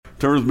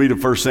Turn with me to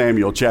 1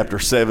 Samuel chapter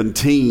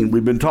 17.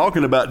 We've been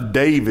talking about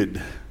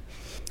David,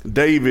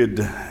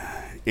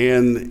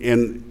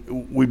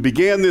 and we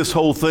began this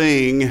whole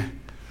thing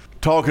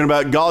talking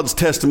about God's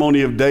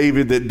testimony of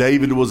David, that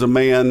David was a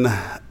man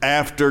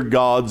after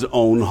God's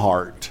own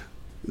heart.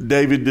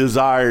 David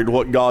desired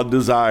what God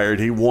desired.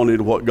 He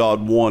wanted what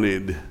God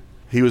wanted.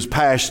 He was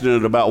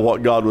passionate about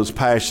what God was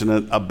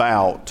passionate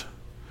about.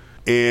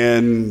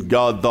 And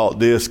God thought,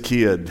 this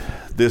kid's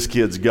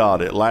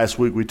got it. Last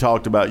week we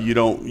talked about you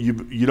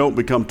don't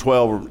become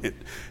 12.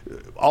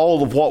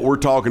 All of what we're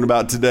talking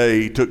about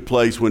today took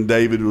place when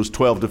David was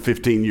 12 to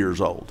 15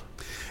 years old.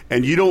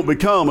 And you don't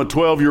become a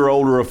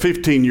 12-year-old or a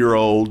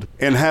 15-year-old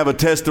and have a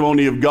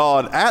testimony of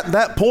God at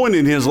that point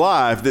in his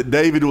life that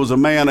David was a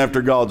man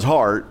after God's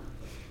heart.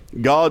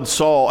 God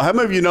saw, how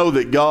many of you know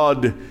that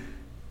God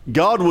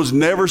was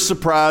never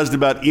surprised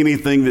about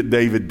anything that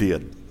David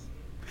did?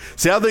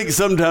 See, I think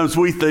sometimes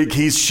we think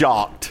he's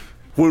shocked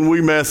when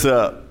we mess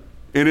up.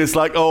 And it's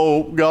like,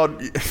 oh,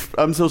 God,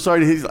 I'm so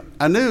sorry. He's like,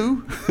 I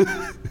knew.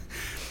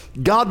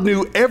 God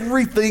knew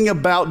everything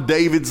about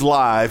David's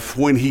life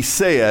when he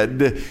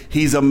said,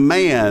 he's a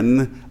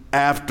man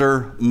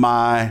after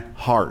my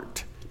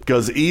heart.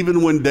 Because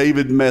even when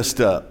David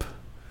messed up,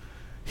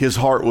 his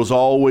heart was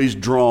always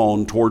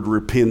drawn toward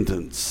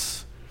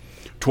repentance,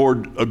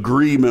 toward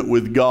agreement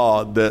with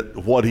God that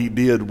what he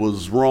did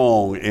was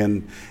wrong,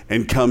 and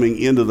coming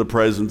into the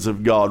presence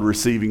of God,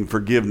 receiving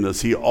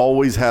forgiveness. He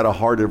always had a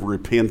heart of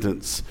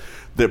repentance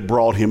that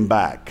brought him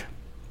back.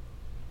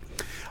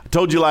 I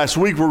told you last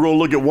week we're going to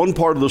look at one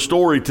part of the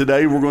story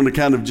today. We're going to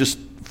kind of just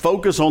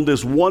focus on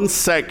this one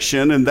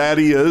section, and that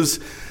is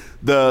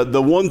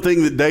the one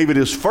thing that David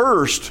is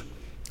first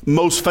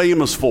most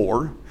famous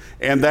for,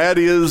 and that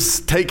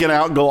is taking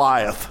out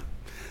Goliath.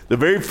 The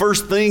very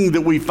first thing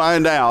that we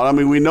find out, I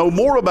mean, we know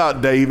more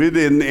about David,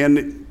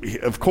 and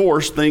of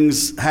course,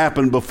 things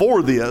happened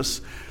before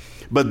this,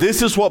 but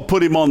this is what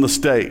put him on the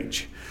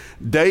stage.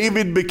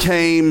 David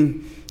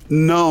became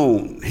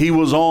known. He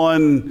was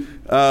on,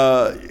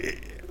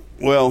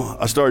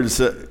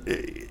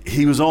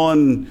 he was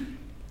on,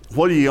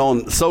 what are you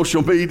on,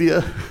 social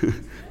media?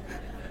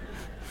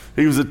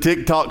 He was a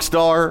TikTok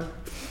star.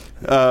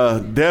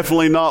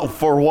 Definitely not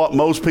for what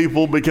most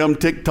people become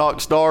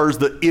TikTok stars,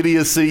 the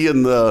idiocy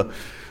and the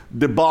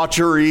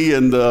debauchery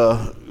and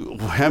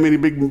how many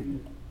big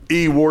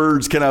E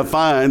words can I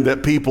find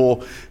that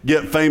people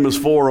get famous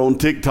for on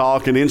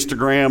TikTok and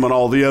Instagram and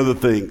all the other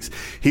things.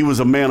 He was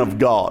a man of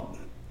God.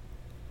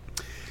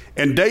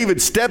 And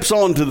David steps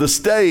onto the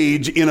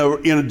stage in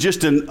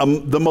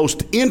the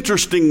most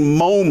interesting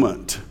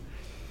moment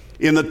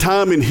in the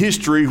time in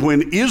history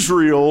when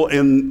Israel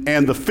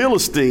and the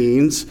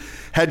Philistines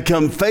had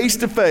come face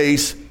to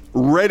face,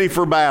 ready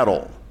for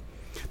battle.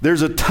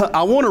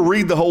 I want to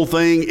read the whole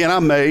thing, and I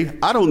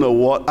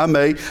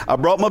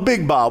brought my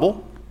big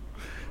Bible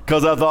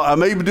because I thought I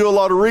may do a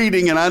lot of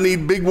reading and I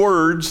need big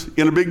words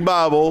in a big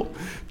Bible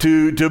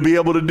to be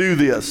able to do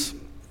this.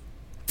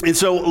 And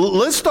so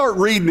let's start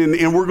reading,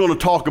 and we're going to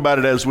talk about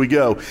it as we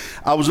go.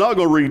 I was not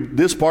going to read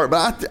this part,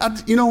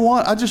 but you know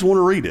what? I just want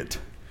to read it.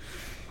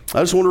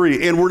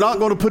 And we're not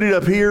going to put it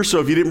up here, so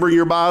if you didn't bring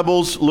your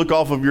Bibles, look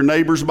off of your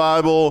neighbor's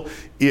Bible.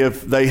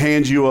 If they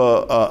hand you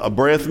a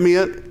breath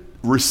mint,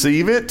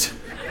 receive it.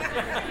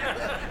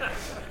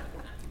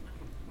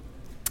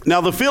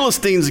 Now the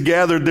Philistines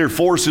gathered their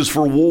forces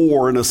for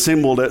war and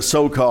assembled at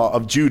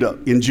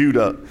Socoh in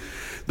Judah.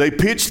 They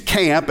pitched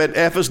camp at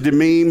Ephes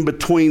Dammim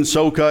between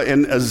Socoh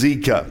and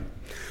Azekah.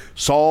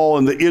 Saul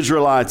and the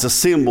Israelites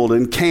assembled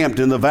and camped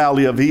in the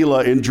valley of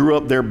Elah and drew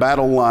up their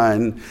battle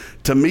line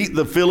to meet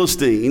the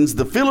Philistines.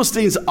 The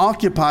Philistines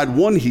occupied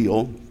one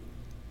hill,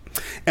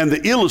 and the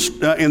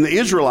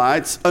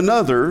Israelites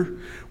another,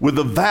 with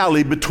a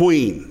valley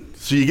between.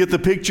 So you get the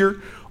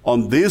picture?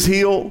 On this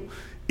hill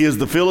is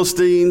the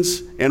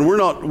Philistines, and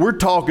we're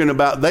talking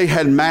about they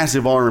had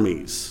massive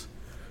armies.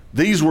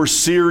 These were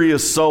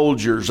serious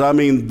soldiers. I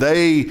mean,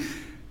 they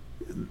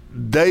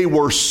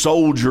were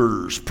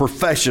soldiers,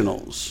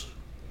 professionals.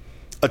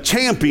 A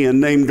champion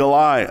named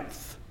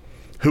Goliath,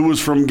 who was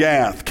from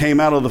Gath, came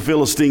out of the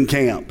Philistine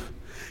camp.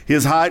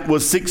 His height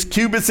was 6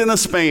 cubits in a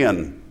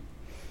span.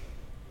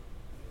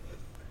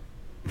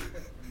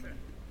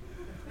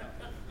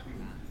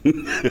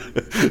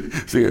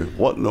 See,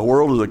 what in the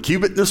world is a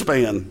cubit in a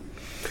span?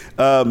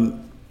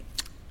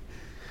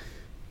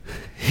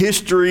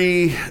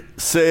 History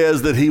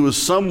says that he was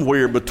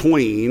somewhere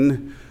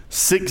between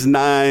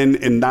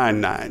 6'9" and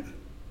 9'9".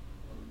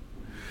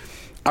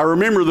 I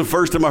remember the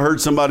first time I heard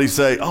somebody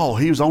say, oh,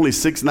 he was only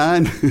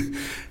 6'9".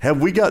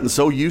 Have we gotten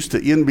so used to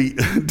the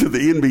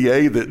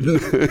NBA that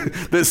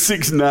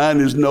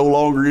 6'9" is no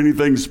longer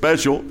anything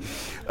special?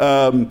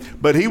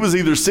 But he was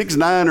either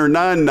 6'9" or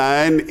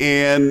 9'9",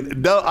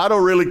 and I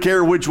don't really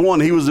care which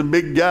one. He was a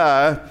big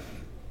guy.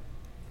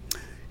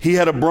 He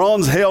had a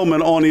bronze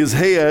helmet on his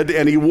head,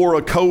 and he wore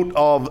a coat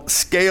of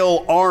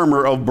scale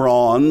armor of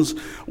bronze,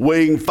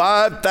 weighing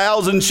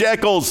 5,000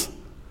 shekels.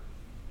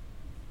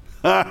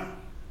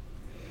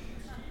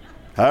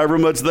 However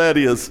much that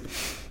is.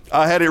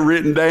 I had it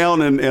written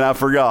down and I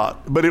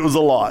forgot, but it was a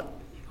lot.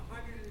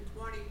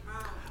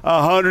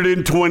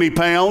 120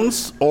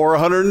 pounds or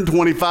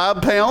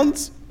 125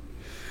 pounds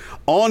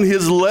on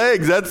his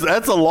legs.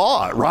 That's a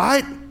lot,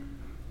 right?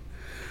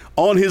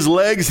 On his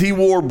legs he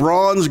wore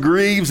bronze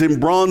greaves,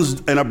 and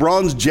a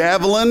bronze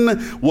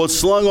javelin was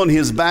slung on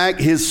his back.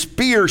 His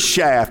spear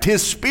shaft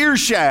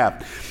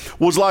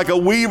was like a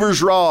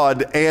weaver's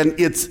rod, and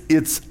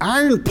its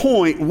iron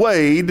point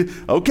weighed,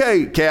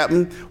 okay,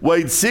 Captain,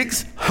 weighed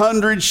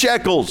 600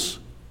 shekels.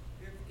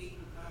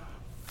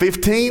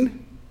 15?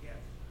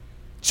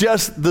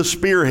 Just the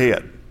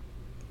spearhead,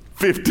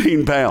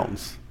 15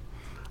 pounds.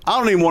 I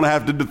don't even want to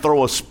have to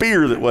throw a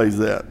spear that weighs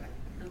that.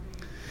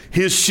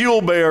 His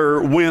shield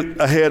bearer went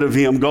ahead of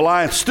him.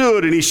 Goliath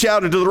stood and he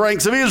shouted to the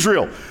ranks of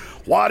Israel,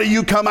 "Why do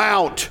you come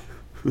out?"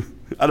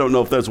 I don't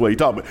know if that's the way he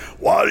talked, but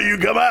why do you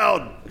come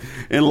out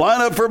and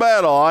line up for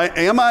battle?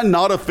 Am I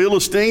not a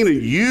Philistine,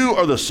 and you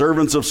are the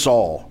servants of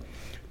Saul?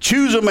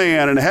 Choose a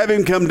man and have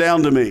him come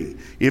down to me.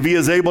 If he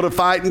is able to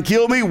fight and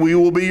kill me, we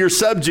will be your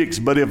subjects.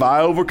 But if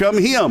I overcome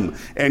him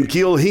and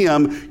kill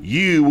him,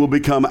 you will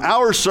become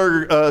our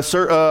subject and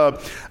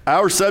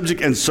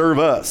serve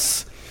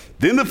us.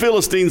 Then the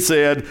Philistine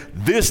said,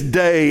 "This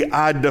day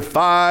I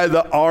defy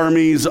the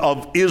armies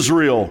of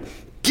Israel.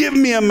 Give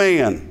me a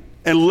man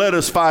and let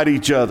us fight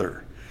each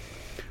other."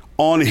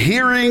 On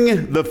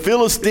hearing the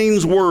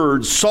Philistines'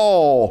 words,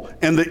 Saul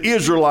and the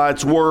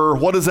Israelites were,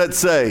 what does that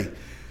say?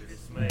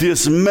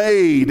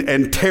 Dismayed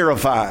and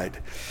terrified.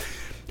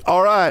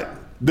 All right,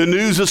 the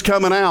news is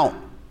coming out.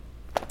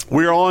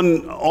 We're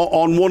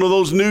on one of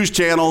those news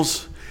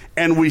channels,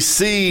 and we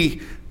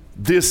see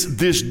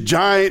this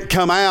giant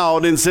come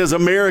out and says,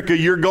 "America,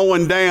 you're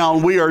going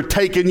down. We are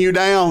taking you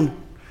down."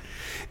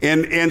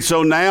 And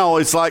so now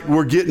it's like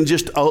we're getting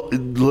just a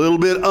little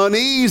bit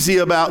uneasy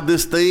about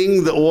this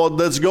thing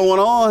that's going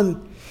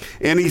on.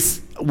 And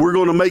we're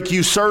going to make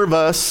you serve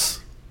us.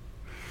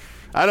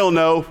 I don't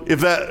know if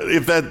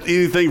that's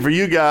anything for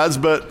you guys,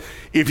 but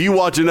if you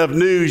watch enough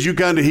news, you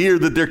kind of hear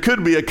that there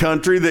could be a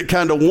country that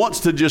kind of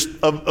wants to just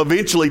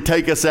eventually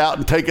take us out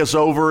and take us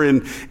over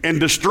and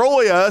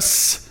destroy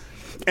us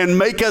and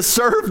make us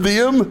serve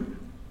them.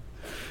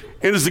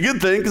 And it's a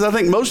good thing, because I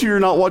think most of you are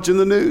not watching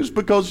the news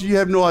because you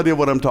have no idea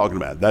what I'm talking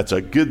about. That's a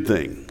good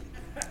thing.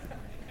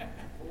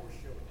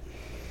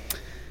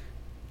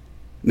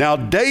 Now,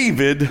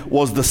 David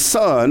was the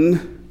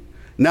son.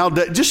 Now,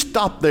 just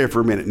stop there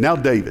for a minute. Now,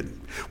 David.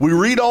 We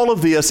read all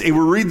of this, and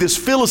we read this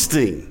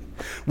Philistine.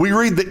 We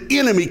read the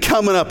enemy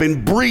coming up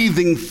and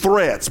breathing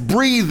threats.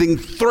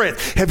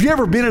 Have you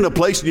ever been in a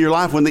place in your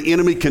life when the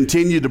enemy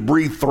continued to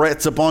breathe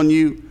threats upon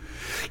you?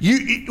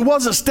 It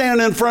wasn't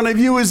standing in front of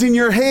you, it was in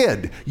your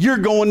head. You're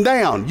going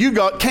down. You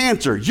got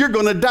cancer. You're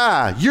going to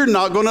die. You're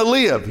not going to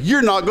live.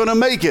 You're not going to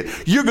make it.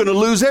 You're going to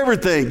lose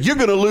everything. You're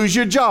going to lose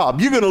your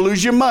job. You're going to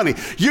lose your money.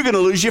 You're going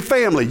to lose your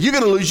family. You're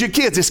going to lose your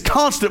kids. It's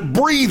constant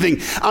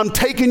breathing. I'm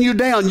taking you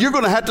down. You're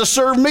going to have to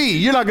serve me.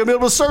 You're not going to be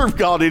able to serve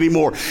God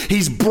anymore.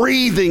 He's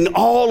breathing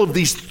all of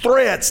these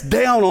threats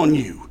down on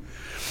you.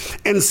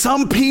 And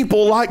some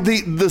people, like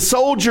the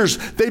soldiers,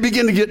 they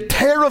begin to get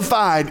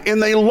terrified,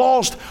 and they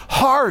lost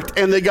heart,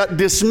 and they got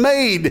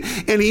dismayed,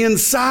 and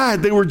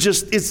inside they were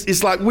just,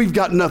 it's like we've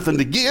got nothing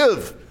to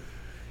give.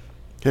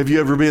 Have you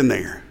ever been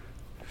there?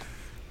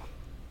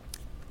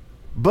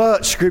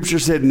 But Scripture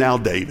said, now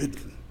David.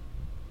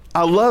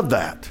 I love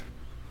that.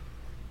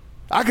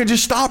 I could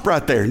just stop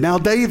right there. Now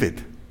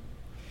David.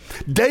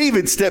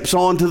 David steps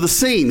onto the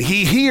scene.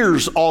 He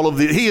hears all of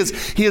this.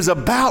 He is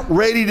about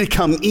ready to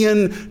come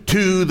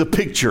into the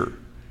picture.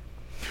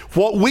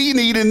 What we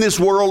need in this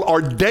world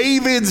are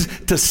Davids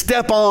to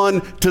step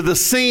on to the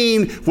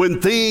scene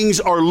when things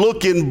are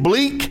looking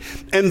bleak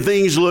and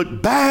things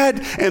look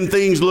bad and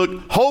things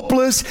look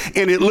hopeless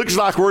and it looks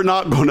like we're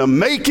not going to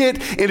make it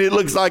and it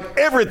looks like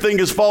everything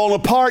is falling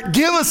apart.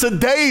 Give us a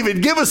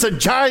David. Give us a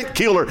giant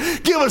killer.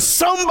 Give us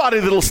somebody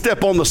that'll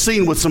step on the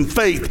scene with some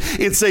faith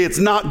and say it's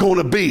not going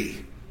to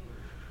be.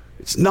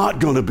 It's not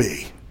going to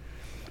be.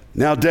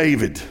 Now,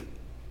 David.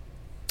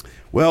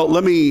 Well,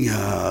 let me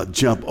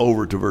jump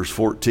over to verse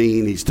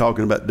 14. He's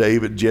talking about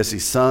David,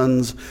 Jesse's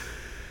sons.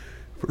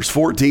 Verse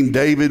 14,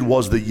 David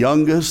was the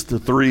youngest, the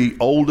three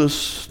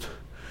oldest.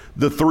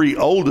 The three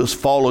oldest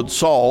followed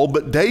Saul,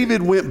 but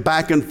David went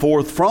back and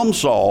forth from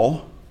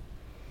Saul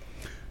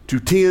to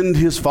tend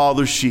his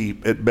father's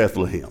sheep at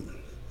Bethlehem.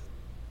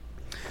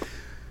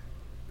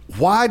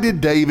 Why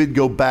did David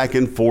go back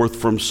and forth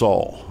from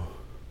Saul?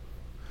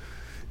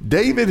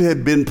 David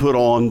had been put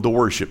on the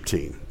worship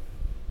team.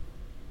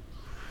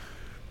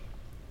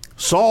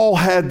 Saul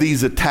had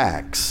these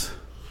attacks,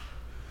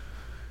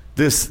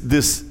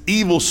 this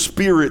evil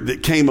spirit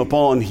that came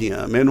upon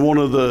him. And one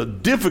of the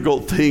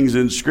difficult things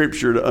in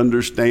Scripture to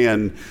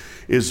understand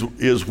is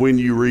when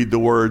you read the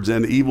words,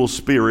 an evil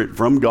spirit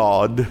from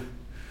God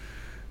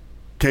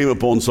came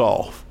upon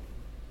Saul.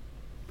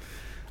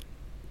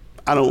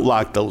 I don't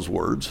like those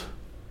words,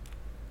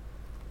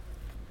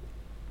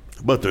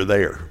 but they're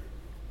there.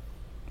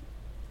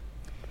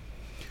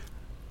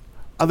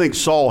 I think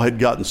Saul had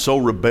gotten so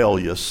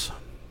rebellious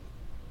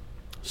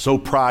so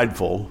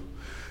prideful,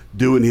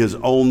 doing his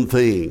own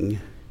thing,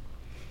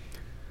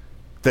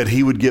 that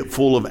he would get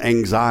full of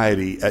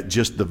anxiety at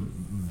just the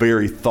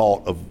very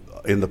thought of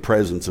in the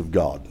presence of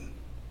God.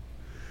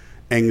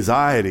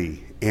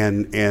 Anxiety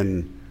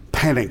and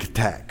panic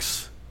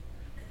attacks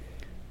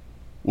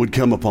would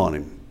come upon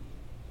him,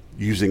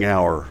 using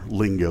our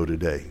lingo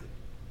today.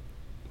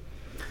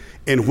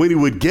 And when he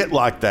would get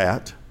like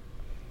that,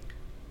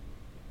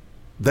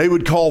 they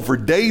would call for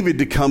David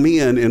to come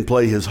in and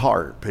play his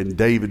harp, and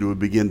David would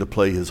begin to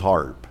play his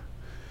harp.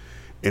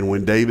 And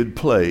when David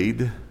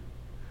played,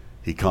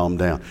 he calmed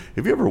down.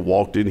 Have you ever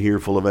walked in here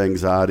full of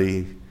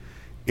anxiety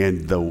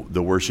and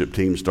the worship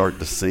team start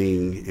to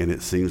sing and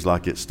it seems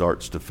like it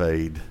starts to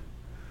fade?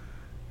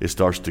 It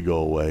starts to go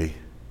away.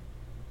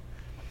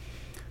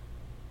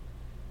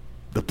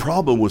 The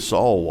problem with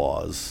Saul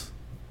was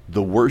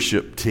the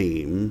worship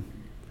team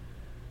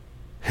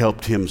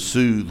helped him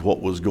soothe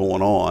what was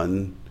going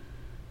on,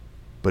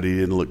 but he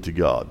didn't look to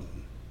God.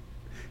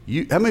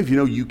 How many of you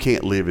know you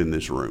can't live in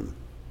this room?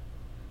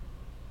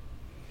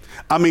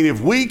 I mean, if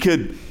we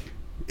could,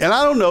 and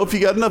I don't know if you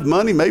got enough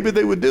money, maybe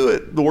they would do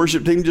it. The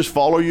worship team just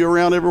follow you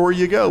around everywhere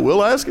you go.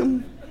 We'll ask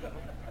them.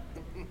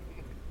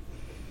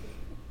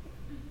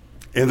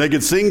 And they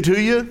could sing to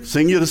you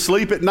to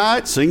sleep at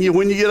night, sing you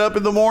when you get up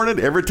in the morning.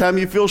 Every time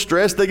you feel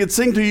stressed, they could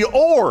sing to you.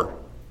 Or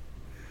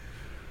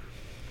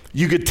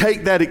you could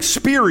take that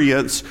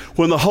experience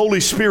when the Holy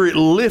Spirit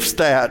lifts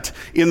that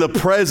in the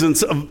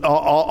presence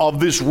of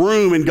this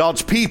room and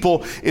God's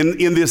people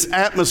in this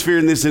atmosphere,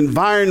 in this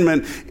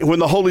environment, when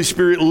the Holy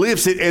Spirit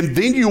lifts it, and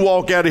then you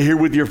walk out of here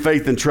with your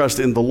faith and trust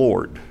in the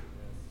Lord.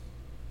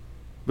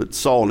 But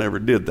Saul never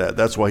did that.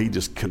 That's why he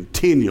just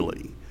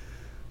continually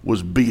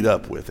was beat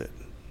up with it.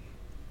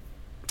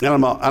 And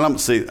I'm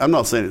not saying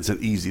it's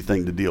an easy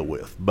thing to deal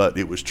with, but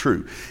it was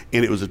true.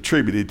 And it was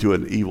attributed to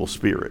an evil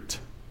spirit.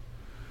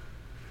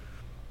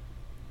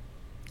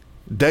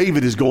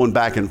 David is going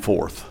back and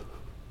forth.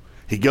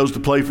 He goes to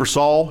play for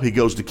Saul, he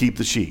goes to keep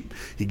the sheep.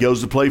 He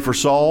goes to play for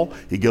Saul,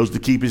 he goes to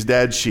keep his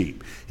dad's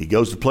sheep. He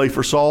goes to play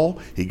for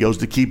Saul, he goes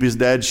to keep his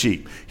dad's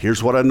sheep.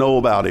 Here's what I know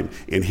about him,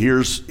 and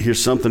here's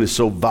something that's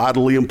so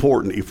vitally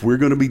important. If we're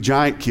going to be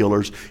giant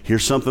killers,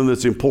 here's something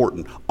that's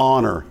important.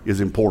 Honor is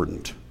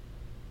important.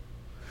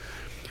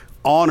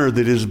 Honor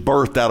that is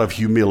birthed out of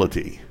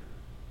humility.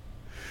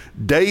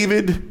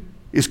 David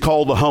is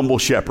called the humble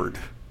shepherd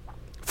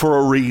for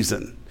a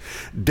reason.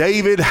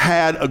 David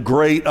had a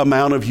great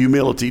amount of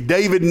humility.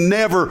 David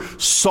never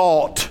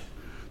sought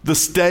the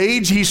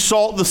stage, he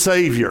sought the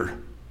Savior.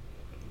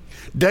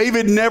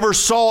 David never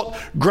sought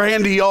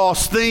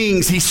grandiose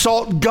things, he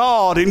sought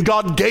God, and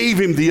God gave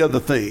him the other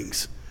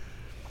things.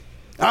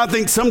 I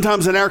think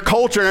sometimes in our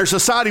culture, in our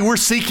society, we're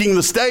seeking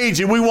the stage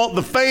and we want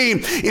the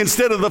fame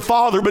instead of the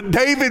Father. But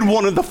David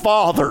wanted the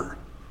Father.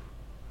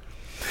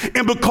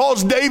 And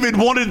because David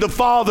wanted the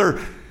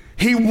Father,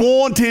 he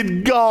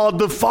wanted God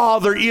the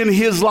Father in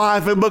his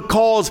life. And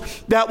because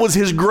that was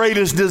his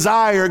greatest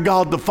desire,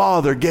 God the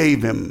Father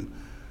gave him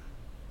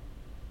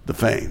the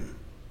fame.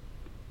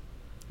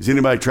 Is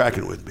anybody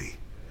tracking with me?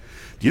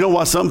 Do you know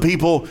why some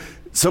people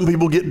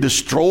get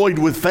destroyed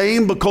with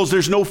fame? Because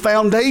there's no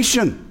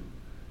foundation.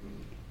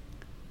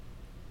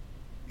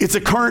 It's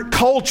a current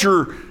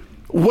culture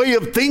way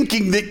of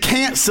thinking that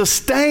can't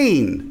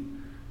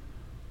sustain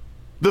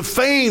the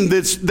fame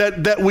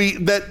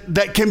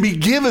that can be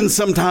given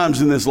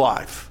sometimes in this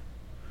life.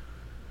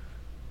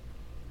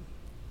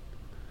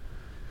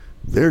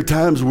 There are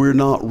times we're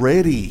not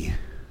ready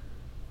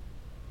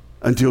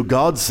until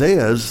God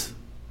says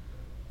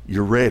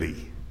you're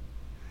ready.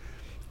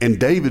 And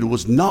David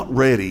was not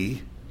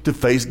ready to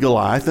face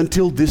Goliath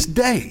until this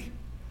day.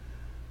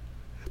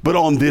 But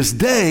on this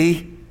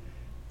day,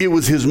 it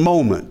was his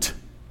moment.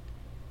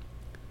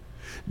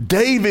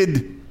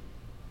 David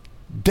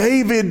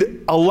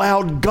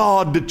allowed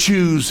God to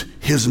choose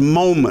his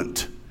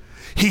moment.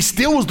 He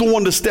still was the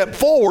one to step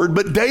forward,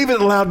 but David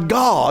allowed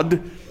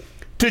God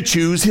to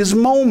choose his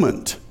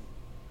moment.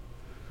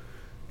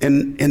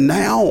 And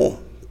now,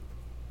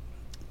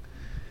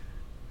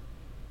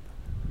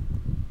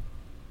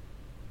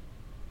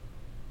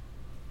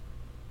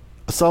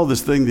 I saw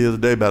this thing the other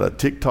day about a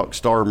TikTok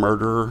star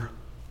murderer.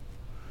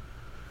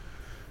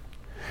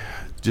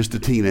 Just a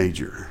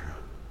teenager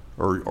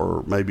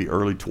or maybe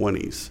early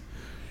 20s.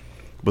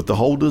 But the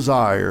whole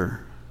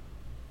desire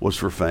was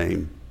for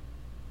fame.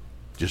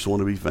 Just want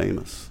to be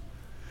famous.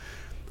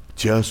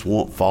 Just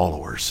want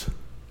followers.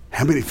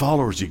 How many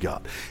followers you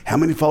got? How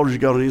many followers you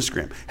got on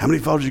Instagram? How many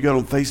followers you got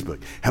on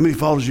Facebook? How many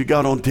followers you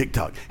got on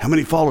TikTok? How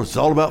many followers? It's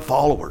all about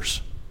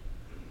followers.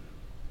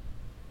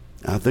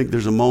 I think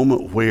there's a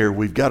moment where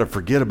we've got to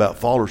forget about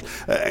followers.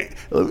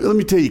 Let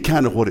me tell you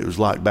kind of what it was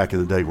like back in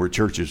the day where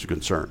churches are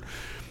concerned.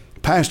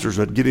 Pastors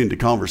would get into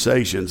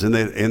conversations and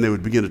they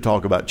would begin to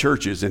talk about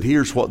churches, and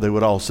here's what they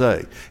would all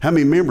say. How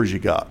many members you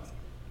got?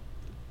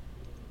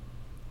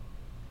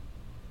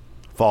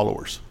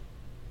 Followers.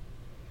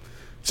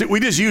 See, we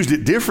just used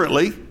it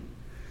differently.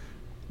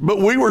 But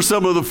we were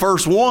some of the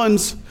first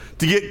ones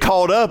to get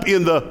caught up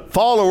in the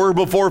follower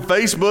before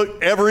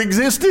Facebook ever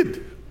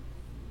existed.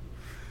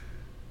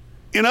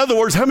 In other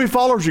words, how many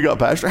followers you got,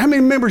 Pastor? How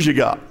many members you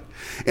got?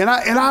 And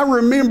I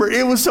remember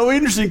it was so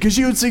interesting because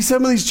you would see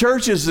some of these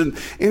churches and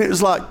it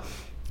was like,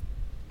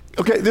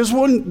 okay, this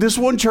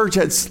one church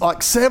had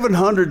like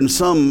 700 and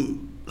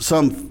some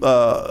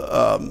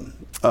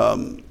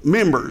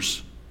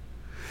members.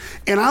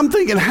 And I'm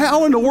thinking,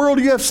 how in the world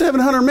do you have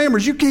 700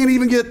 members? You can't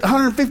even get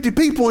 150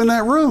 people in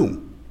that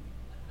room.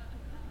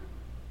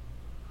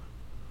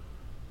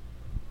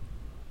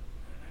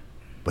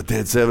 But they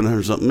had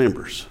 700 something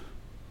members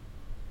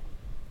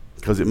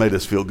because it made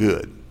us feel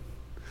good.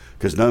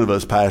 Because none of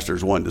us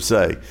pastors wanted to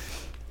say,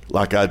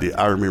 like I did.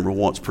 I remember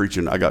once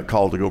preaching, I got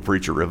called to go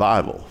preach a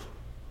revival.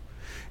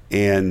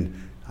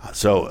 And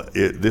so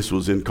this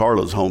was in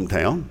Carla's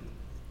hometown.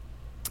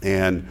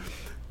 And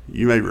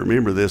you may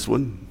remember this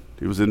one.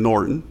 It was in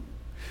Norton.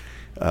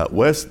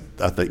 West,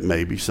 I think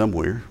maybe,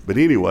 somewhere. But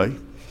anyway,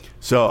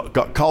 so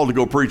got called to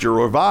go preach a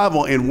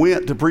revival and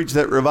went to preach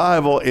that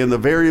revival. And the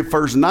very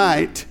first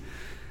night,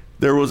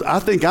 there was, I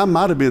think I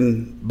might have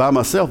been by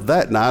myself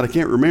that night. I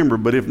can't remember.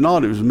 But if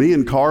not, it was me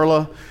and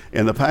Carla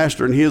and the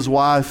pastor and his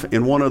wife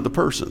and one other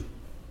person.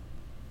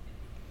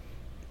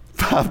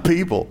 5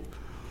 people.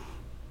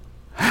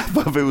 Half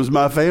of it was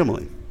my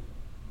family.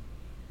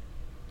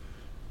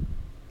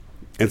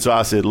 And so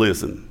I said,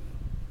 listen,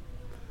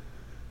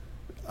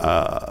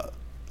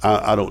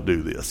 I don't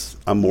do this.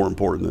 I'm more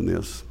important than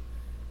this.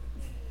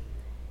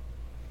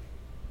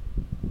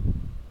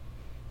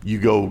 You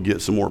go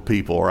get some more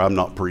people or I'm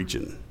not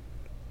preaching.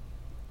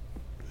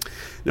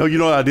 You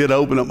know what I did? I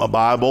opened up my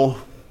Bible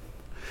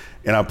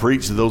and I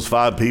preached to those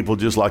 5 people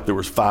just like there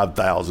was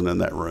 5,000 in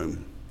that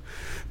room.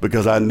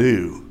 Because I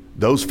knew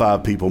those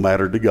 5 people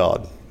mattered to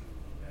God.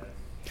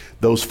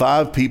 Those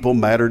 5 people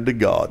mattered to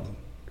God.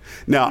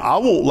 Now, I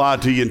won't lie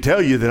to you and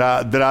tell you that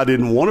I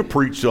didn't want to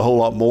preach a whole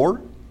lot more.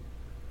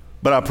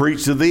 But I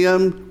preached to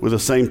them with the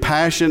same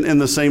passion and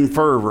the same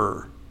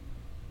fervor.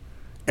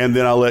 And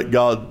then I let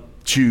God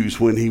choose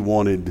when he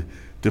wanted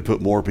to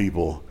put more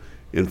people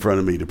in front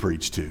of me to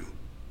preach to.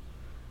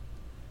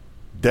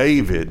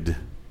 David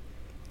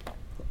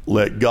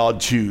let God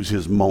choose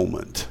his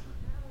moment.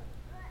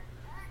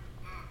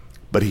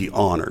 But he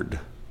honored.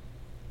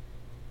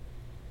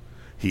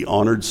 He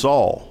honored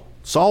Saul.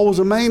 Saul was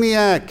a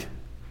maniac.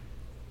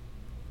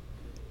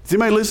 Is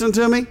anybody listening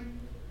to me?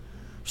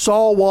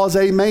 Saul was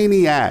a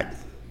maniac.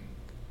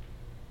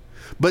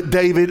 But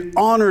David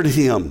honored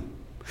him.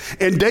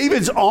 And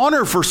David's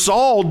honor for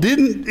Saul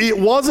it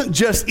wasn't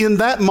just in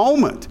that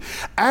moment.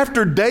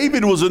 After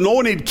David was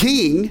anointed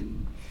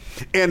king,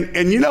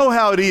 and you know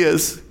how it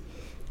is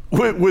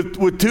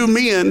with 2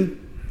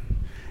 men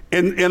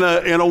and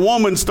a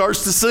woman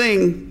starts to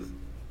sing.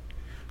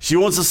 She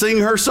wants to sing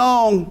her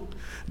song.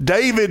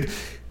 David,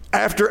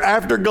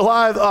 after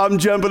Goliath, I'm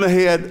jumping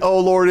ahead. Oh,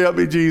 Lord, help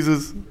me,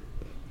 Jesus.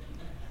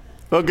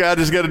 Okay, I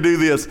just got to do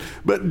this.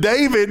 But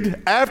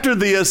David, after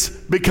this,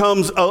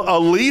 becomes a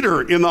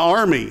leader in the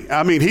army.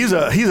 I mean,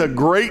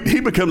 he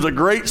becomes a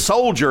great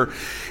soldier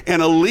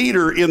and a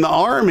leader in the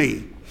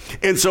army.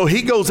 And so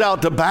he goes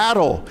out to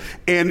battle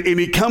and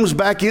he comes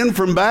back in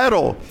from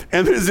battle.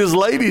 And there's this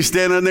lady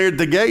standing there at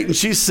the gate and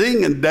she's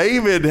singing,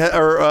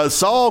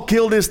 Saul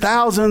killed his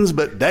thousands,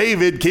 but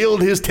David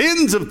killed his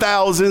tens of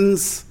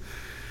thousands.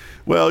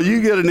 Well,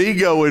 you get an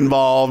ego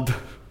involved.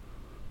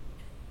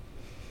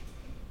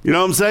 You know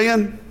what I'm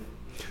saying?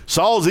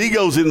 Saul's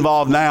ego's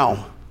involved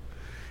now.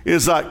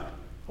 It's like,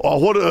 well,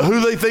 who do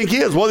they think he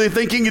is? What do they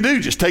think he can do?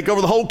 Just take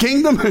over the whole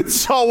kingdom? And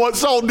what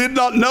Saul did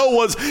not know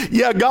was,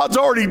 God's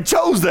already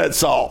chose that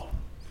Saul.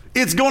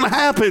 It's going to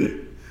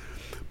happen,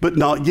 but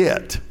not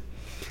yet.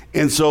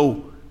 And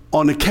so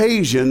on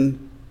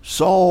occasion,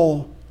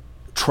 Saul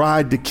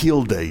tried to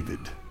kill David.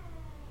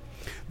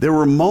 There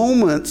were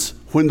moments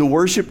when the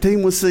worship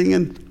team was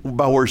singing.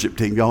 By worship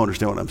team, y'all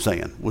understand what I'm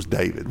saying, was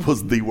David,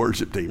 was the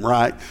worship team,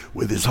 right?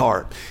 With his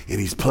harp, and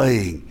he's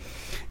playing.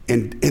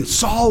 And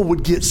Saul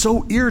would get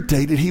so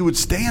irritated, he would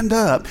stand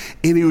up,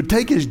 and he would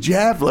take his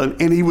javelin,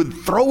 and he would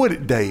throw it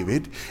at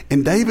David,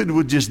 and David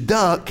would just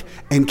duck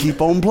and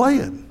keep on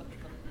playing.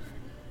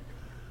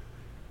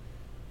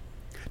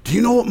 Do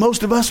you know what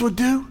most of us would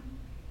do?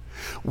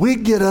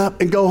 We'd get up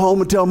and go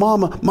home and tell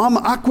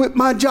Mama, I quit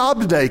my job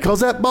today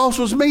because that boss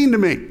was mean to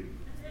me.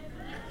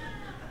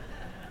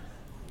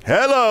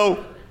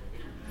 Hello.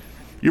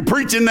 You're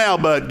preaching now,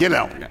 bud. Get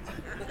out.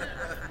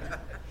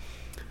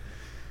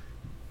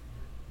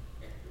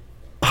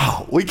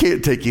 Oh, we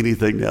can't take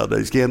anything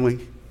nowadays, can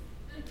we?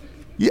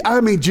 Yeah, I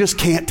mean, just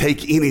can't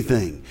take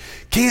anything.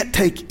 Can't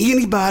take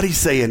anybody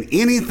saying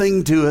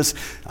anything to us.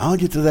 I'll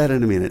get to that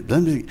in a minute.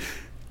 Let me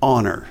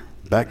honor.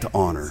 Back to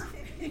honor.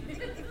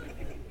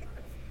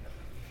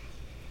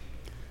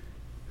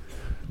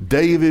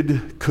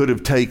 David could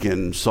have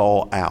taken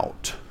Saul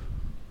out,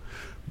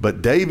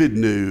 But David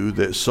knew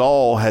that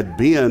Saul had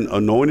been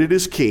anointed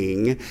as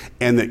king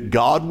and that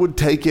God would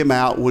take him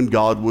out when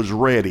God was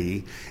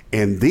ready,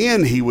 and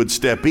then he would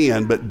step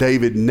in. But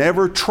David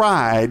never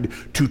tried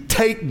to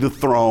take the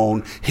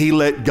throne. He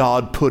let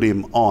God put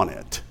him on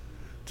it.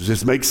 Does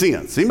this make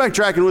sense? Anybody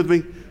tracking with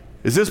me?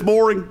 Is this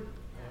boring?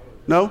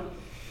 No?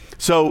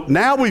 So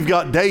now we've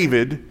got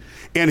David,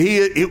 and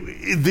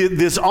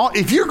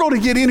if you're going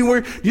to get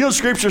anywhere, you know,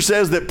 Scripture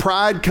says that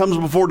pride comes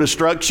before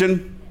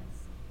destruction.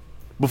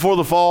 Before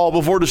the fall,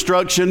 before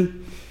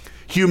destruction.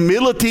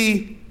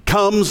 Humility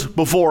comes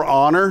before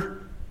honor.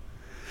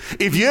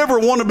 If you ever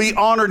want to be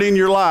honored in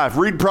your life,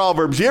 read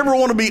Proverbs. You ever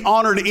want to be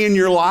honored in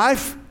your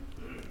life,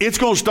 it's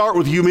going to start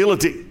with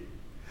humility.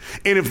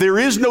 And if there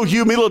is no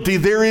humility,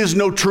 there is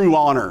no true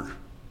honor.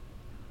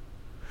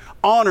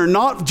 Honor,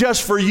 not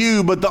just for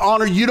you, but the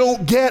honor. You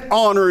don't get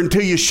honor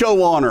until you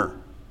show honor.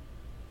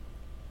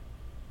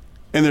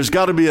 And there's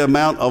got to be an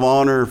amount of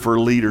honor for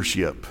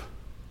leadership.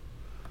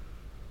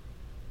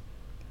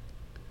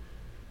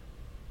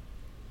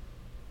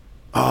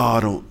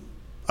 Oh,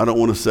 I don't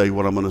want to say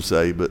what I'm going to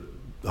say, but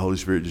the Holy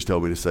Spirit just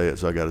told me to say it,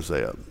 so I got to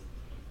say it.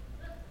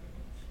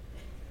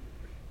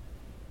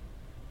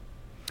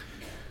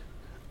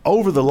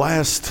 Over the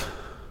last,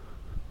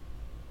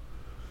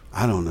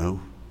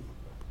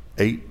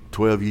 8,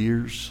 12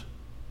 years,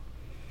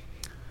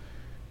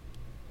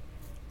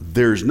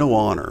 there's no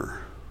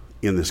honor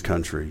in this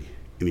country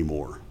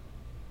anymore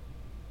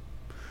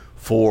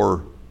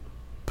for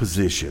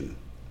position.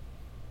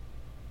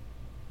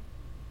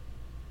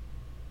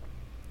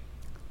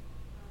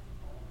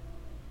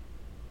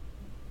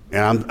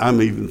 And I'm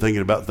even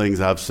thinking about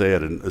things I've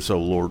said. And so,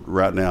 Lord,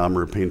 right now I'm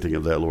repenting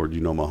of that, Lord. You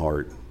know my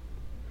heart.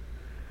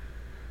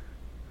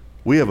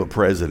 We have a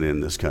president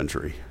in this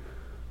country,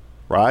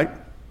 right?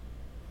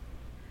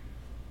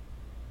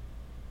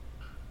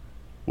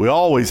 We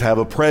always have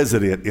a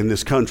president in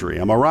this country.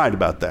 Am I right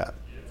about that?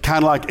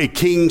 Kind of like a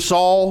King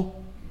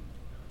Saul.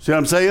 See what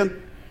I'm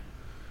saying?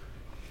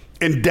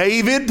 And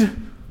David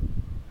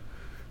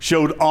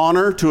showed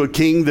honor to a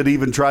king that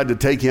even tried to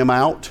take him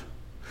out,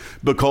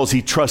 because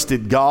he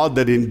trusted God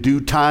that in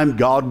due time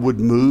God would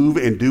move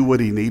and do what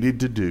he needed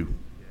to do.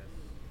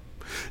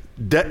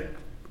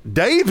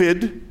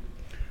 David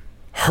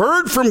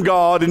heard from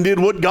God and did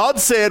what God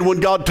said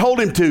when God told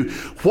him to.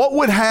 What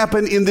would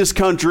happen in this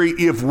country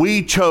if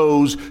we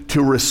chose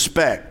to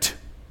respect?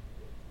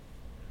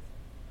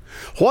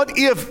 What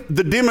if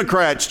the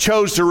Democrats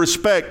chose to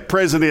respect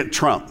President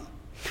Trump?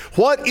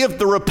 What if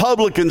the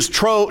Republicans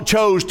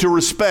chose to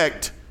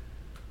respect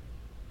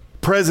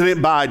President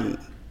Biden?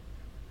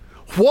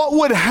 What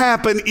would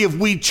happen if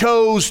we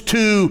chose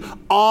to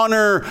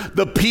honor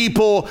the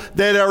people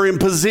that are in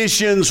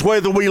positions,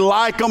 whether we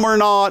like them or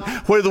not,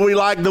 whether we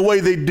like the way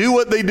they do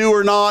what they do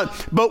or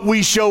not, but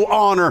we show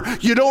honor?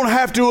 You don't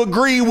have to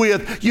agree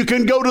with. You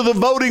can go to the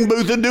voting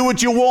booth and do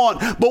what you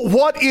want. But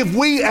what if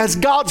we as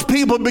God's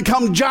people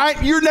become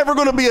giant? You're never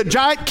going to be a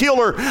giant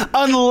killer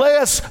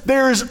unless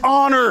there is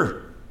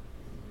honor.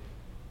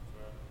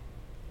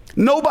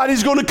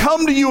 Nobody's going to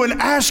come to you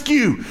and ask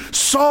you,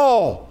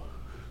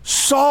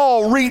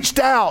 Saul reached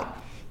out,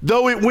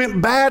 though it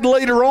went bad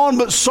later on,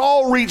 but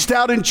Saul reached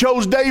out and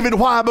chose David.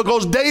 Why?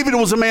 Because David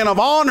was a man of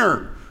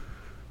honor.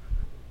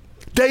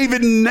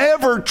 David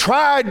never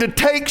tried to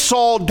take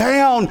Saul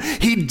down.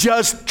 He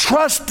just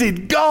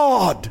trusted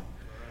God,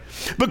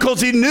 because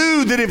he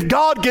knew that if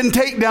God can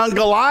take down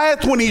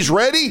Goliath when he's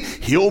ready,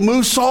 he'll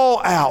move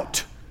Saul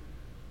out.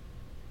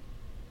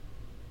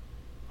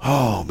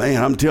 Oh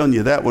man, I'm telling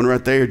you, that one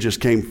right there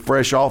just came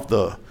fresh off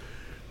the...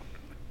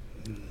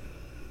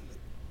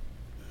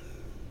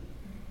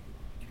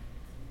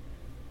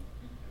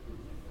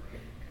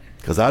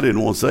 Because I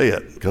didn't want to say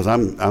it, because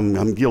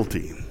I'm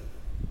guilty.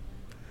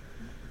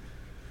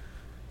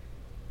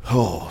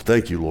 Oh,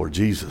 thank you, Lord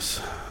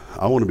Jesus.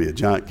 I want to be a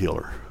giant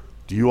killer.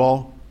 Do you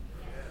all?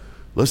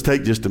 Let's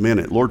take just a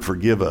minute. Lord,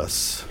 forgive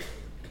us.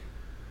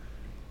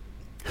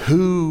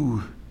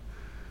 Oh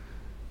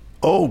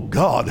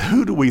God,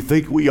 who do we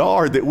think we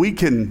are that we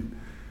can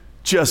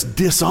just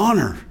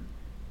dishonor?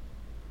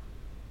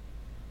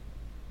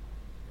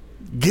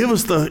 Give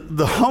us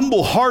the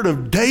humble heart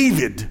of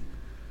David,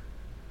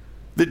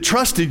 that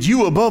trusted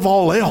you above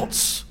all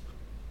else.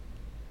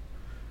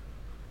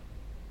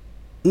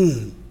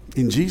 In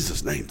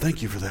Jesus' name,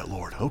 thank you for that,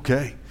 Lord.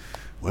 Okay.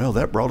 Well,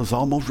 that brought us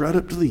almost right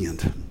up to the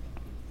end.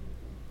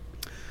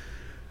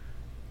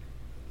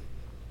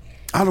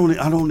 I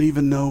don't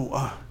even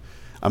know.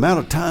 I'm out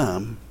of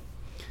time,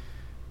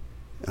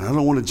 and I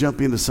don't want to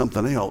jump into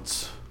something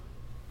else.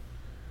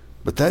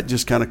 But that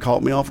just kind of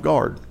caught me off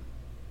guard.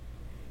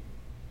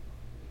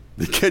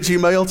 Did it catch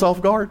anybody else off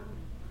guard?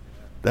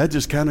 That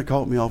just kind of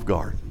caught me off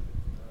guard.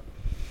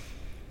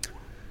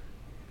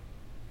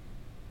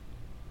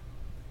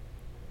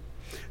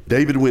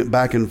 David went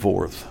back and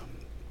forth.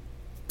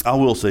 I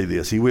will say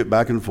this. He went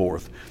back and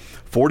forth.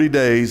 40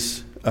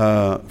 days,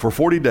 for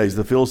 40 days,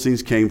 the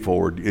Philistines came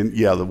forward. And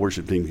yeah, the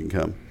worship team can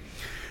come.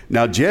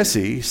 Now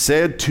Jesse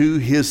said to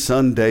his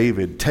son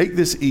David, take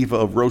this ephah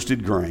of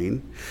roasted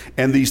grain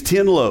and these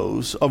 10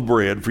 loaves of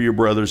bread for your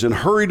brothers and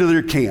hurry to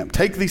their camp.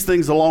 Take these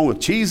things along with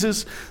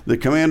Cheeses, the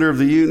commander of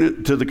the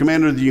unit, to the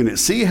commander of the unit.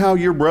 See how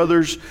your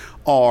brothers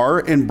are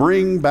and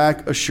bring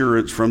back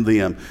assurance from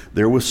them.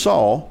 There was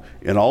Saul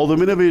and all the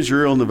men of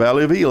Israel in the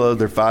valley of Elah.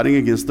 They're fighting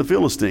against the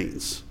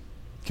Philistines.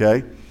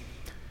 Okay.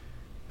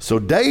 So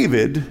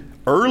David,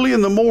 early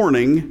in the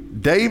morning,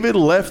 David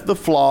left the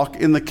flock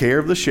in the care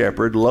of the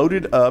shepherd,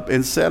 loaded up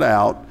and set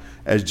out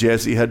as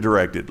Jesse had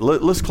directed.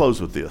 Let's close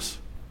with this.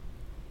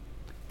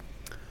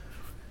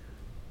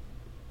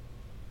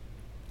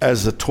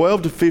 As a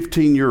 12 to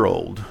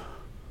 15-year-old,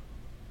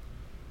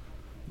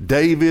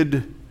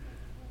 David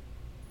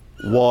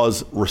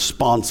was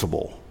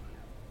responsible.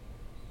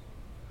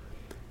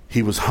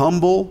 He was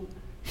humble.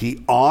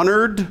 He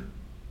honored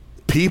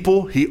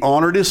people. He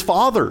honored his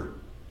father.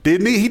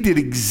 Didn't he? He did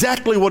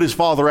exactly what his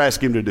father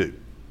asked him to do.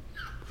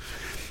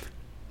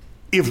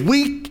 If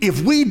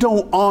we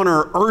don't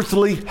honor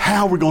earthly,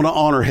 how are we going to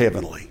honor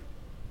heavenly?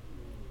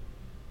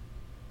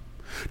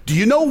 Do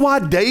you know why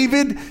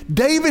David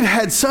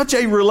had such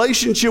a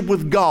relationship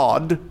with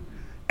God?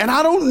 And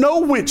I don't know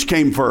which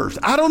came first.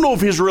 I don't know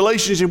if his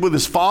relationship with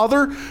his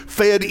father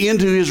fed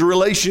into his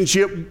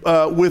relationship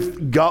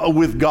with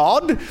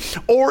God,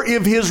 or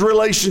if his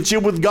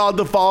relationship with God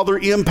the Father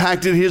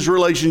impacted his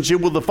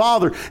relationship with the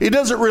Father. It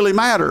doesn't really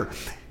matter.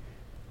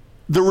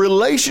 The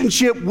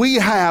relationship we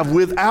have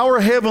with our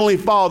Heavenly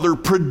Father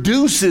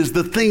produces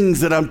the things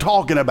that I'm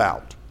talking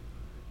about.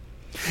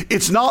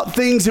 It's not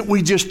things that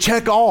we just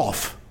check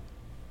off.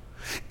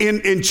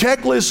 And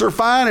checklists are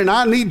fine, and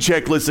I need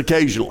checklists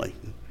occasionally.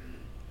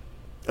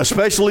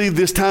 Especially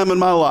this time in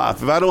my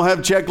life. If I don't have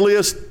a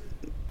checklist,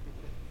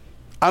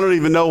 I don't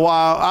even know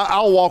why.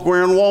 I'll walk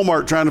around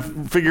Walmart trying to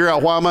figure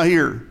out why am I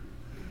here.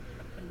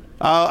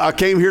 I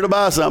came here to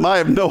buy something. I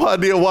have no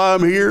idea why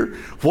I'm here,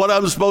 what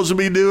I'm supposed to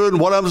be doing,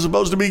 what I'm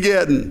supposed to be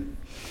getting.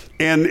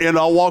 And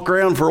I'll walk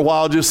around for a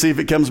while just see if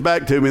it comes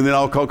back to me, and then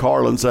I'll call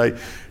Carla and say,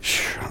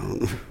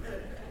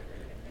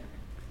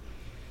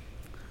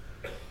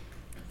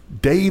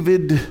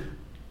 David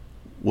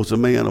was a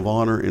man of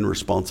honor and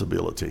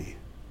responsibility.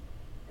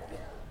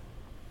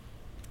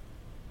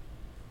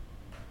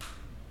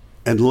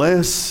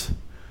 Unless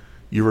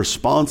you're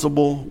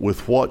responsible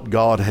with what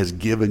God has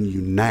given you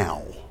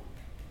now,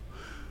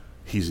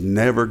 He's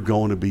never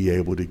going to be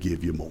able to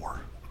give you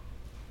more.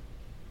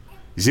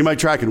 Is anybody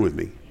tracking with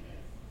me?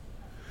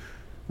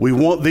 We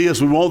want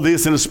this,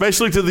 and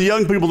especially to the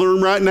young people in the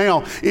room right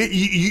now,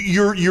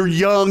 you're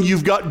young,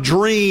 you've got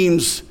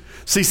dreams.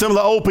 See, some of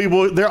the old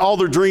people, all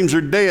their dreams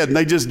are dead, and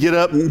they just get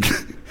up and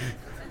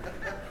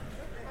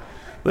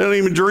they don't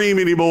even dream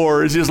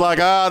anymore. It's just like,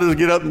 I just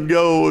get up and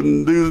go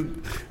and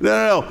do.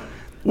 No.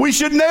 We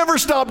should never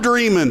stop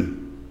dreaming.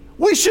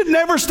 We should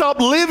never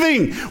stop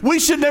living. We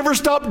should never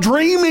stop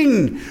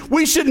dreaming.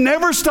 We should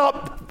never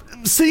stop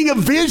seeing a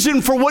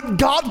vision for what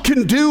God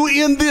can do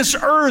in this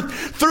earth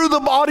through the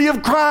body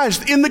of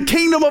Christ, in the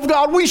kingdom of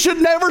God. We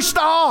should never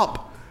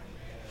stop.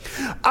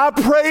 I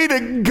pray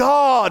to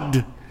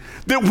God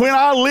that when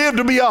I live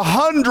to be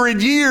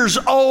 100 years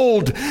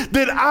old,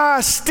 that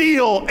I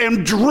still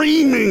am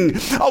dreaming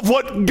of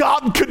what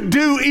God could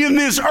do in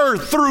this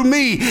earth through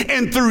me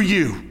and through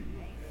you.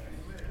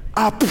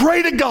 I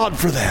pray to God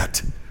for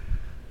that.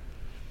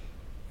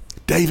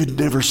 David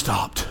never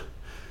stopped,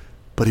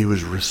 but he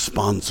was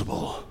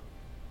responsible.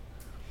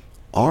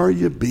 Are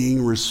you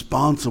being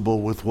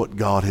responsible with what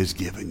God has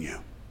given you?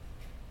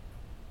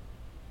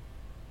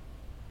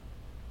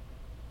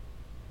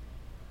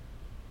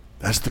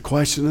 That's the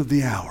question of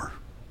the hour.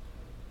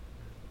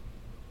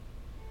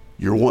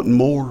 You're wanting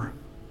more.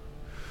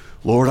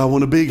 Lord, I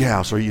want a big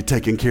house. Are you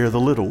taking care of the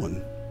little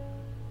one?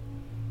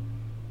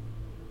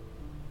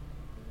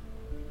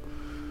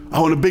 I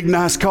want a big,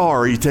 nice car.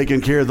 Are you taking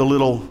care of the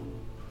little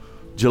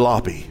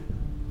jalopy?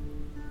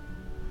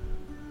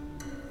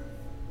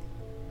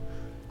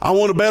 I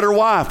want a better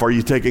wife. Are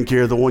you taking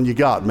care of the one you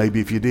got?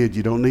 Maybe if you did,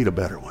 you don't need a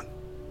better one.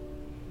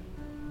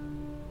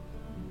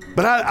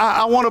 But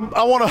I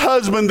want a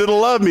husband that'll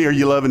love me. Are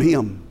you loving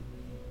him?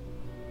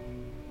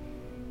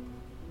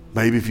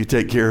 Maybe if you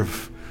take care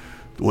of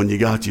the one you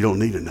got, you don't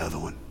need another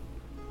one.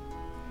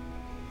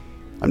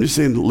 I'm just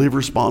saying, live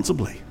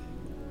responsibly.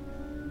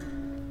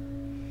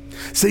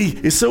 See,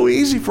 it's so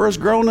easy for us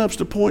grown-ups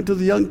to point to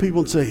the young people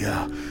and say,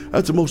 yeah,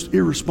 that's the most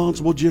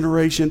irresponsible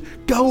generation.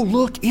 Go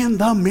look in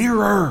the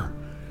mirror.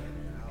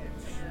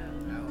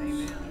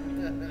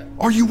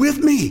 Are you with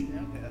me?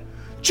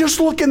 Just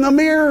look in the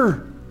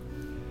mirror.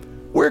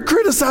 We're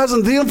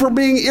criticizing them for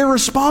being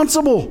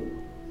irresponsible.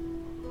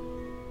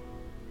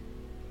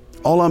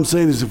 All I'm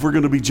saying is if we're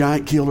going to be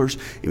giant killers,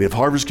 and if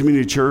Harvest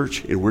Community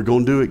Church, and we're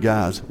going to do it,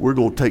 guys, we're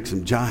going to take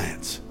some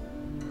giants.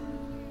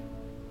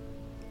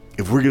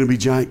 If we're going to be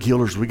giant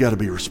killers, we got to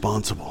be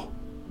responsible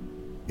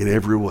in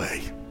every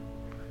way.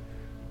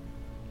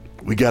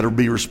 We got to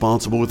be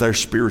responsible with our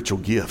spiritual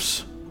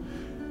gifts.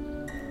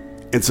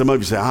 And some of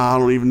you say, I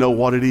don't even know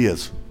what it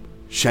is.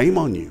 Shame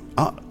on you.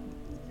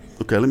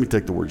 Okay, let me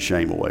take the word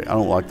shame away. I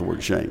don't like the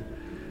word shame.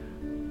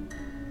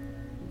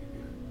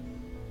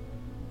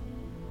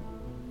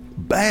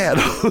 Bad.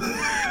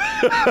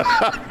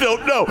 I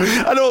don't know.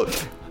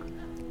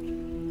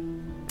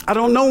 I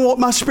don't know what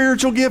my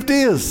spiritual gift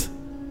is.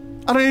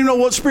 I don't even know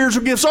what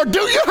spiritual gifts are. Do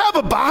you have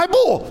a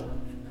Bible?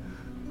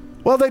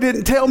 Well, they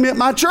didn't tell me at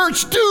my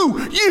church.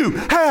 Do you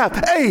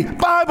have a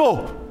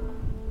Bible?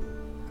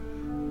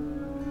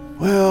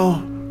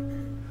 Well,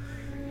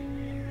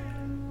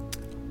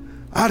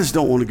 I just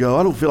don't want to go.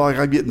 I don't feel like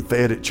I'm getting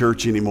fed at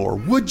church anymore.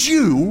 Would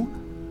you?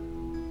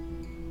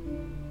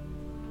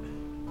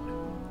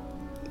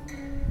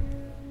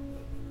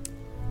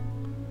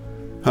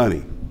 Honey,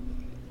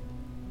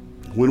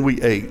 when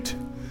we ate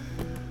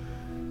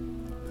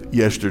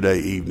yesterday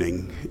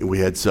evening and we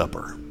had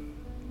supper,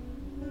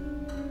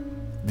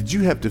 did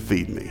you have to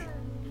feed me?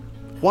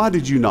 Why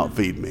did you not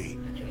feed me?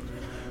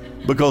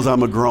 Because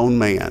I'm a grown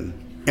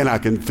man and I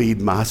can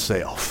feed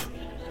myself.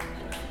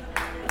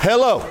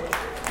 Hello.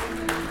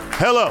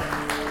 Hello.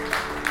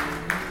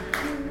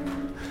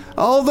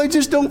 Oh, they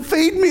just don't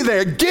feed me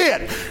there.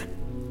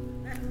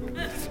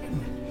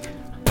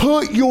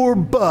 Put your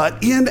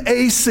butt in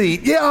a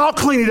seat. Yeah, I'll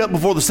clean it up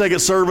before the second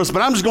service,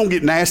 but I'm just going to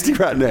get nasty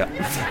right now.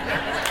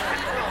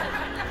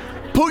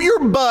 Put your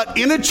butt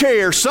in a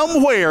chair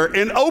somewhere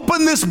and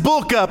open this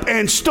book up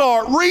and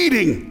start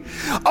reading.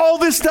 All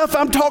this stuff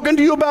I'm talking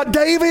to you about,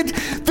 David,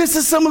 this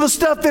is some of the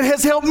stuff that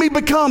has helped me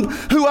become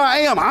who I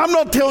am. I'm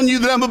not telling you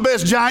that I'm the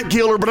best giant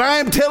killer, but I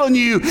am telling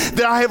you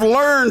that I have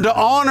learned to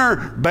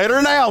honor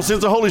better now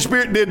since the Holy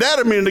Spirit did that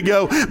a minute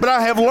ago. But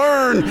I have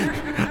learned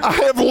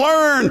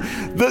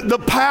the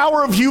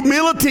power of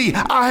humility.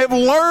 I have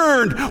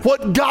learned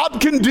what God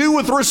can do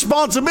with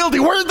responsibility.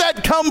 Where did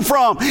that come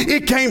from?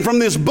 It came from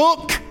this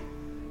book.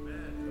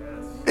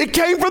 It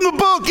came from the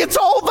book. It's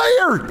all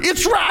there.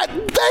 It's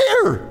right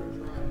there.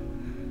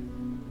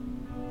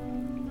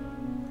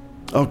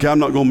 Okay, I'm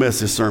not going to mess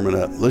this sermon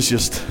up. Let's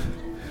just...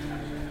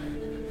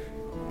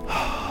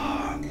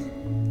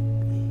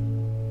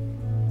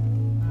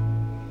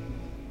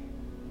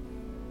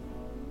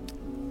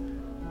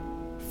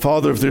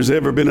 Father, if there's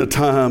ever been a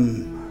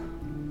time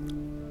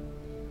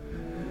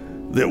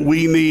that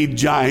we need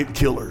giant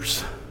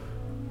killers,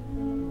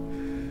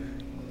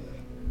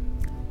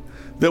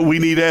 that we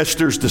need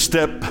Esthers to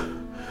step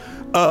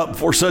up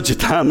for such a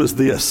time as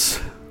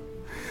this,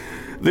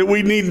 that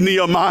we need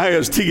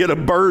Nehemiahs to get a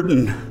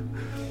burden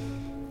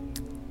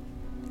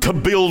to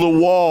build a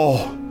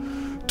wall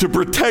to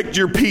protect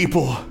your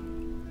people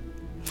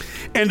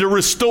and to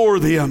restore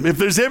them. If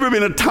there's ever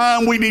been a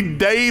time we need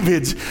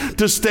Davids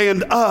to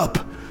stand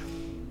up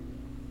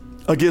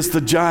against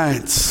the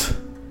giants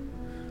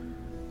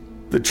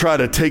that try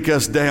to take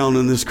us down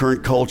in this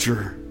current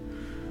culture,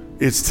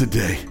 it's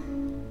today.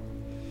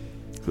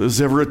 If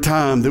there's ever a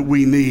time that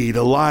we need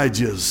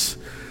Elijahs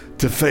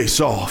to face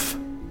off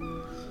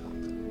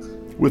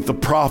with the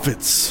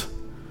prophets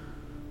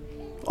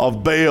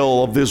of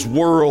Baal, of this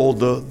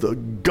world, the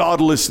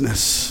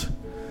godlessness,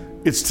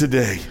 it's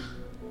today.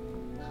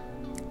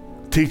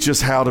 Teach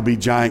us how to be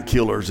giant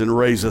killers and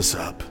raise us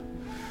up.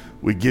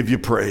 We give you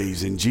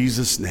praise in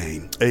Jesus'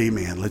 name.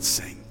 Amen. Let's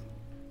sing.